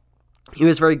basketball, he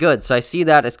was very good. So I see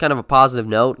that as kind of a positive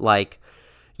note.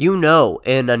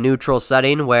 In a neutral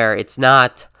setting where it's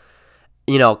not,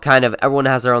 kind of everyone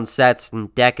has their own sets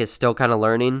and Deck is still kind of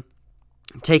learning.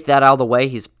 Take that out of the way.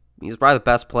 He's probably the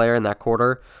best player in that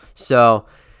quarter. So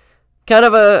kind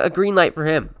of a green light for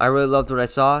him. I really loved what I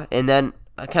saw. And then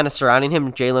kind of surrounding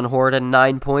him, Jalen Horde had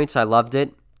 9 points. I loved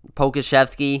it.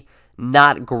 Pokashevsky,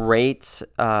 not great.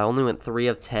 Only went 3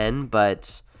 of 10,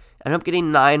 but ended up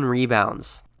getting 9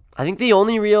 rebounds. I think the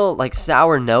only real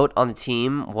sour note on the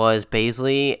team was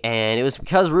Bazley, and it was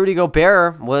because Rudy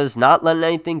Gobert was not letting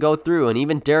anything go through, and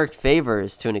even Derek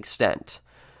Favors to an extent.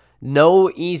 No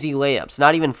easy layups,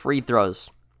 not even free throws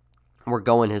were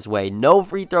going his way. No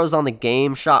free throws on the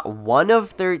game. Shot 1 of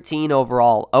 13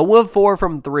 overall. 0 of 4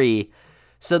 from 3.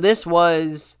 So this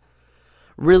was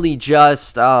really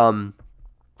just kind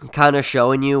of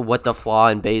showing you what the flaw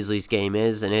in Bazley's game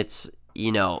is. And it's,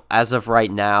 as of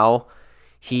right now,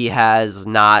 he has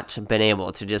not been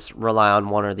able to just rely on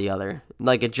one or the other.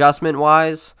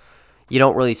 Adjustment-wise, you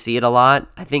don't really see it a lot.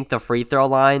 I think the free throw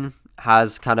line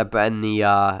has kind of been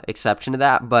the exception to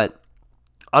that. But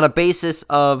on a basis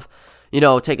of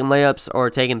taking layups or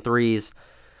taking threes,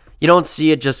 you don't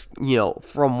see it just,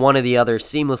 from one or the other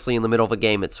seamlessly in the middle of a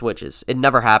game. It switches. It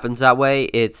never happens that way.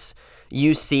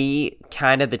 You see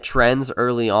kind of the trends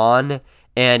early on,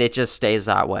 and it just stays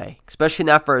that way. Especially in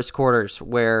that first quarters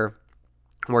where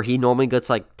he normally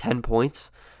gets 10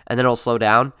 points, and then it'll slow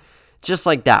down. Just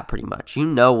like that, pretty much. You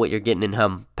know what you're getting in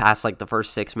him past the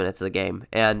first 6 minutes of the game.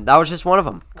 And that was just one of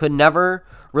them. Could never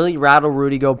really rattle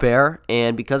Rudy Gobert.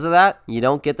 And because of that, you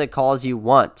don't get the calls you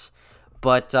want.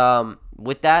 But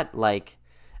with that,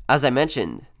 as I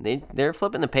mentioned, they're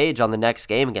flipping the page on the next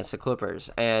game against the Clippers.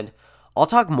 And I'll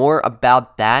talk more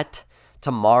about that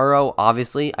tomorrow,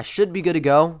 obviously. I should be good to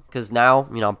go because now,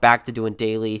 I'm back to doing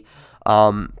daily.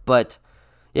 But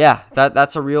yeah,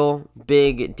 that's a real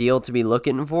big deal to be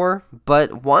looking for.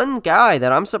 But one guy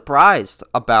that I'm surprised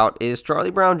about is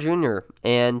Charlie Brown Jr.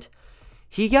 And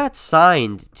he got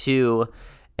signed to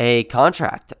a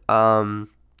contract.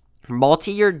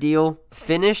 Multi-year deal,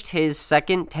 finished his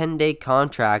second 10-day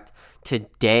contract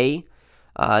today.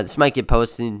 This might get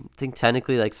posted, I think,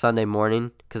 technically Sunday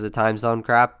morning because of time zone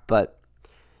crap. But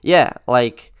yeah,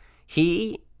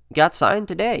 he got signed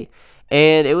today.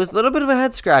 And it was a little bit of a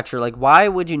head scratcher. Why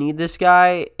would you need this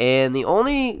guy? And the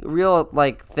only real,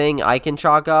 thing I can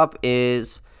chalk up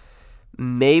is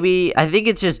maybe, I think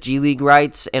it's just G League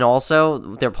rights. And also,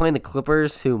 they're playing the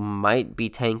Clippers, who might be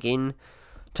tanking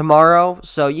tomorrow.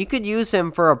 So you could use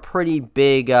him for a pretty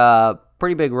big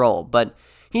role. But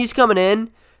he's coming in.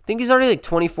 I think he's already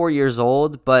 24 years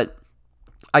old. But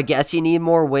I guess you need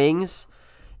more wings.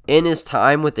 In his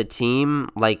time with the team,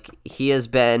 he has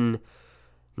been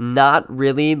not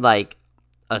really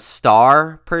a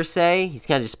star per se. He's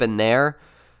kind of just been there.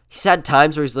 He's had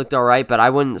times where he's looked all right, but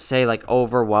I wouldn't say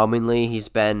overwhelmingly he's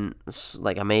been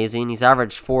amazing. He's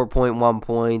averaged 4.1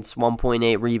 points,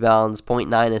 1.8 rebounds,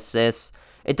 0.9 assists.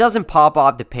 It doesn't pop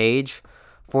off the page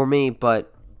for me,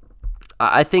 but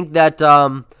I think that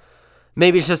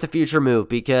maybe it's just a future move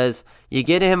because you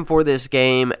get him for this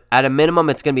game. At a minimum,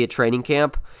 it's going to be a training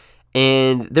camp.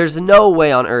 And there's no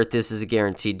way on earth this is a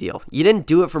guaranteed deal. You didn't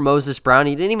do it for Moses Brown.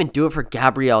 You didn't even do it for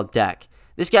Gabriel Deck.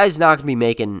 This guy's not going to be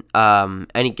making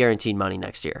any guaranteed money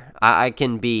next year. I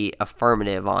can be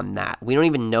affirmative on that. We don't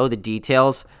even know the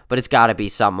details, but it's got to be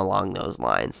something along those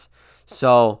lines.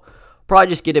 So probably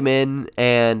just get him in,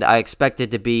 and I expect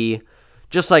it to be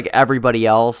just like everybody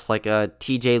else, like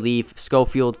TJ Leaf,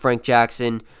 Schofield, Frank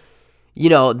Jackson.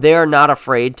 They're not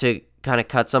afraid to kind of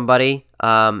cut somebody,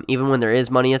 even when there is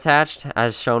money attached,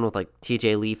 as shown with like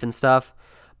TJ Leaf and stuff.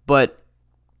 But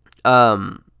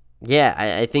yeah,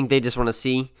 I think they just want to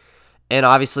see. And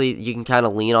obviously, you can kind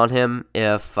of lean on him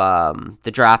if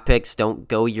the draft picks don't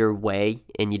go your way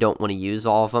and you don't want to use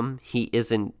all of them. He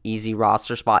is an easy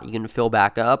roster spot you can fill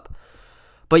back up.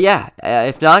 But yeah,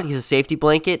 if not, he's a safety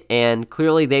blanket, and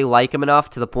clearly they like him enough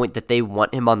to the point that they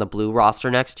want him on the blue roster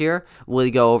next year. Will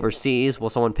he go overseas? Will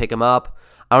someone pick him up?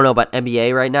 I don't know about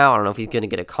NBA right now. I don't know if he's going to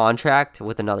get a contract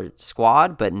with another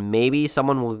squad, but maybe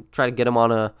someone will try to get him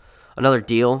on another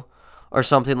deal or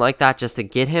something like that just to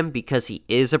get him, because he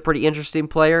is a pretty interesting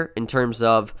player in terms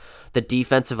of the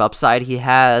defensive upside he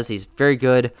has. He's very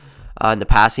good in the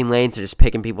passing lane to just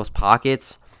picking people's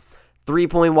pockets.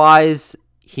 3-point wise,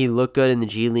 he looked good in the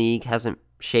G League. Hasn't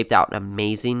shaped out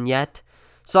amazing yet.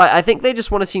 So I think they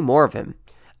just want to see more of him.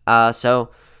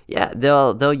 So yeah,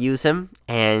 they'll use him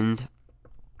and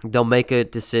they'll make a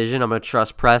decision. I'm going to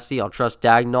trust Presti. I'll trust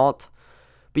Daigneault.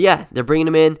 But yeah, they're bringing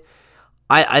him in.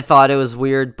 I thought it was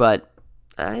weird, but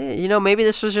maybe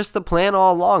this was just the plan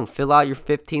all along. Fill out your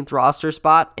 15th roster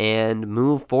spot and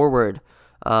move forward.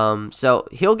 So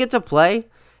he'll get to play,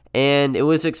 and it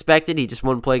was expected. He just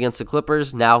wouldn't play against the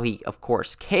Clippers. Now he, of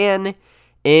course, can,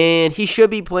 and he should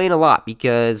be playing a lot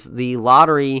because the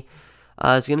lottery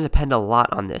is going to depend a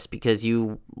lot on this, because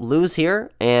you lose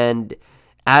here, and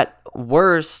at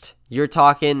worst, you're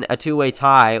talking a two-way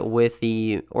tie with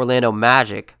the Orlando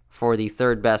Magic for the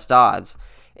third best odds.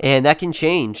 And that can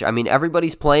change. I mean,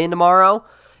 everybody's playing tomorrow.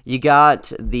 You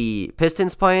got the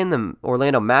Pistons playing, the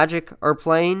Orlando Magic are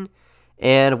playing.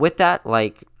 And with that,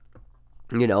 the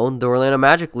Orlando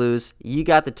Magic lose, you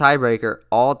got the tiebreaker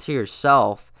all to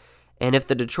yourself. And if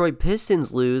the Detroit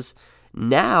Pistons lose,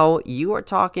 now you are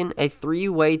talking a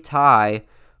three-way tie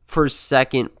for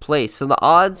second place. So the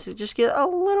odds just get a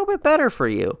little bit better for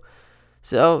you.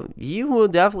 So you will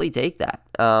definitely take that.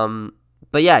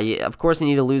 But yeah, of course you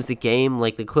need to lose the game.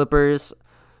 Like the Clippers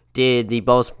did the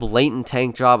most blatant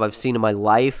tank job I've seen in my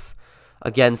life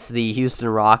against the Houston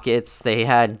Rockets. They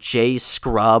had Jay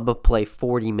Scrubb play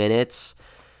 40 minutes.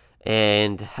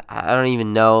 And I don't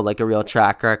even know a real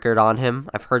track record on him.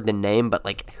 I've heard the name,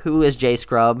 but who is Jay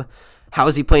Scrubb? How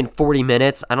is he playing 40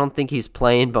 minutes? I don't think he's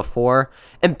playing before.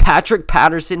 And Patrick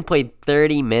Patterson played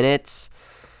 30 minutes.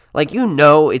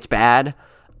 It's bad.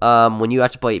 When you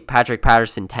have to play Patrick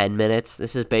Patterson 10 minutes.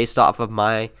 This is based off of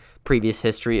my previous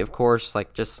history, of course,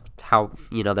 just how,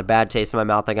 the bad taste in my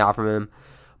mouth I got from him.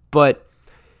 But,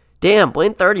 damn,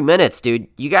 playing 30 minutes, dude,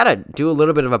 you got to do a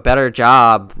little bit of a better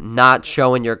job not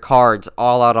showing your cards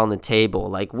all out on the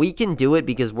table. We can do it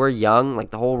because we're young,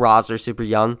 the whole roster's super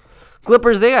young.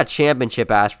 Clippers, they got championship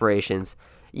aspirations.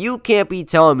 You can't be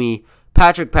telling me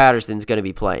Patrick Patterson's going to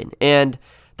be playing. And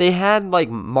they had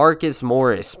Marcus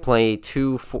Morris play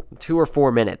 2 or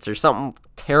 4 minutes or something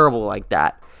terrible like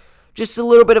that. Just a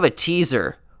little bit of a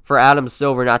teaser for Adam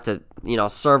Silver not to,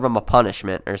 serve him a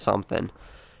punishment or something.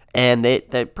 And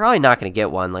they're probably not going to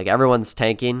get one. Everyone's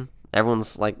tanking.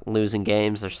 Everyone's losing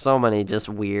games. There's so many just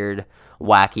weird,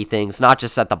 wacky things, not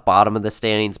just at the bottom of the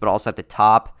standings, but also at the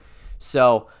top.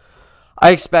 So I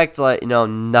expect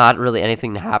not really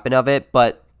anything to happen of it,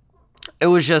 but it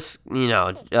was just,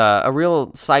 a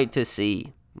real sight to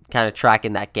see, kind of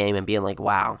tracking that game and being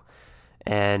wow.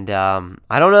 And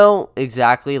I don't know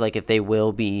exactly, if they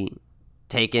will be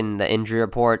taking the injury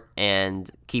report and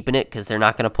keeping it, because they're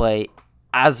not going to play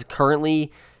as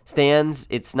currently stands.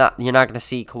 You're not going to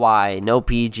see Kawhi, no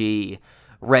PG,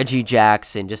 Reggie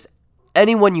Jackson, just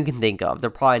anyone you can think of. They're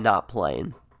probably not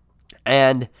playing.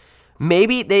 And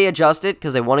maybe they adjust it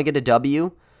because they want to get a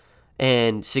W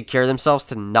and secure themselves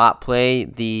to not play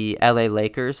the LA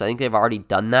Lakers. I think they've already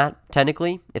done that,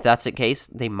 technically. If that's the case,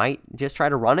 they might just try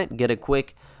to run it, get a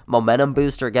quick momentum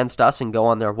booster against us and go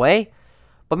on their way.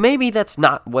 But maybe that's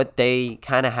not what they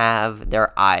kind of have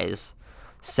their eyes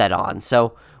set on.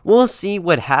 So we'll see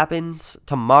what happens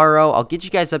tomorrow. I'll get you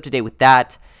guys up to date with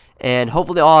that. And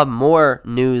hopefully I'll have more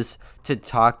news to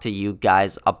talk to you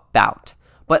guys about.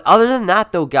 But other than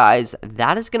that, though, guys,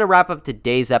 that is going to wrap up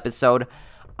today's episode.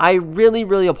 I really,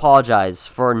 really apologize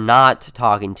for not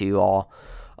talking to you all.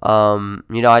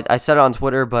 I said it on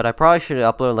Twitter, but I probably should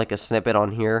have uploaded like a snippet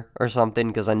on here or something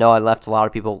because I know I left a lot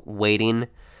of people waiting.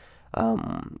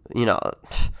 Um, you know,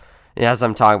 as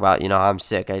I'm talking about, I'm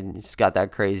sick. I just got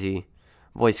that crazy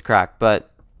voice crack.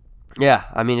 But yeah,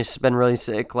 I mean, it's been really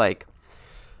sick. Like,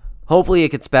 hopefully it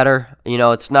gets better.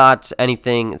 It's not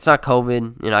anything. It's not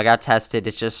COVID. I got tested.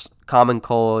 It's just common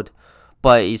cold,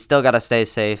 but you still got to stay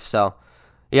safe. So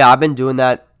yeah, I've been doing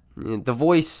that. The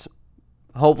voice,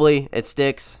 hopefully it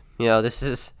sticks. This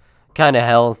is kind of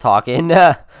hell talking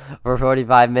for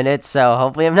 45 minutes, so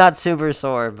hopefully I'm not super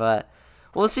sore, but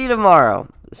we'll see tomorrow.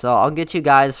 So I'll get you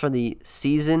guys for the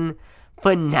season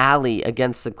finale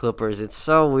against the Clippers. It's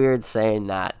so weird saying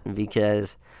that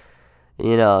because,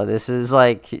 this is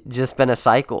like just been a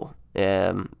cycle.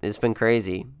 It's been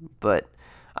crazy, but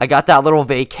I got that little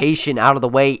vacation out of the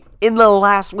way in the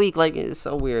last week. Like, it's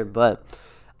so weird, but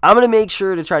I'm going to make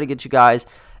sure to try to get you guys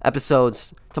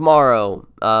episodes tomorrow,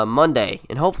 Monday,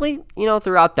 and hopefully,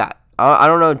 throughout that. I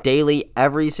don't know, daily,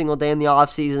 every single day in the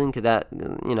off season, because that,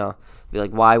 be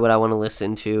like, why would I want to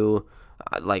listen to,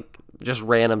 like, just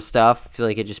random stuff? I feel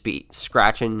like it'd just be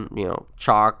scratching,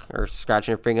 chalk, or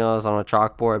scratching your fingernails on a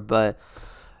chalkboard, but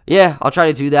yeah, I'll try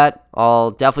to do that. I'll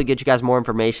definitely get you guys more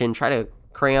information, try to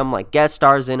cram, like, guest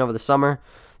stars in over the summer.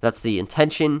 That's the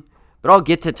intention, but I'll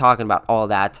get to talking about all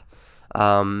that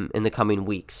in the coming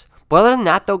weeks. But other than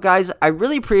that, though, guys, I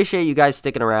really appreciate you guys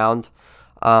sticking around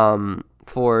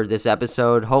for this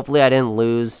episode. Hopefully I didn't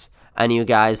lose any of you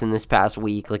guys in this past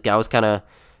week. Like, I was kind of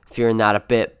fearing that a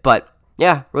bit. But,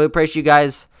 yeah, really appreciate you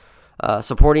guys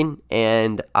supporting.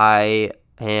 And I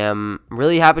am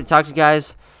really happy to talk to you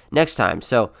guys next time.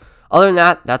 So, other than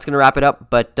that, that's going to wrap it up.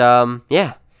 But,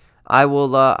 yeah,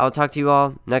 I'll talk to you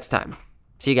all next time.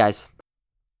 See you guys.